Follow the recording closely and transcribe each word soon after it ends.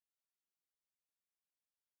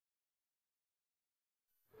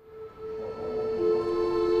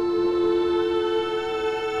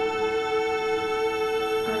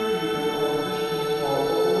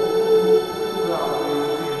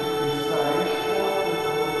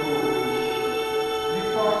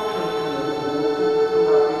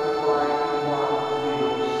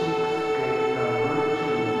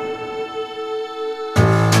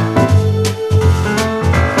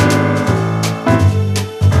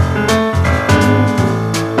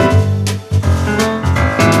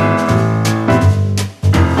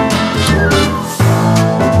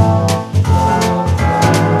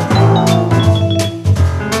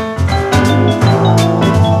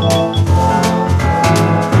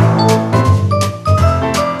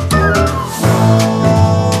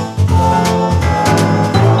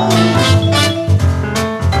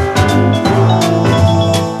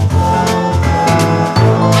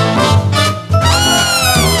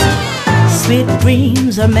Sweet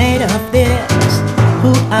dreams are made of this.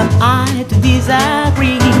 Who am I to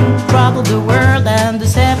disagree? Trouble the world and the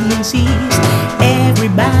seven seas.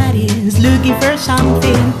 Everybody's looking for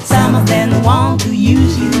something. Some of them want to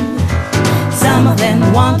use you. Some of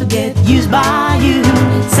them want to get used by you.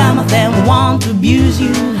 Some of them want to abuse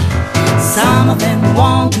you. Some of them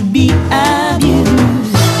want to be abused.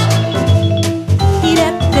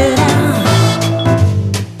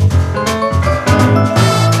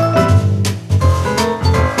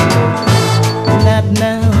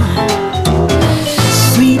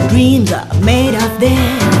 Sweet dreams are made of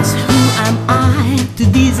this. Who am I to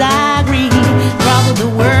disagree? Travel the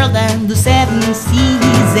world and the seven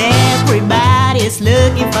seas. Everybody's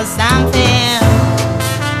looking for something.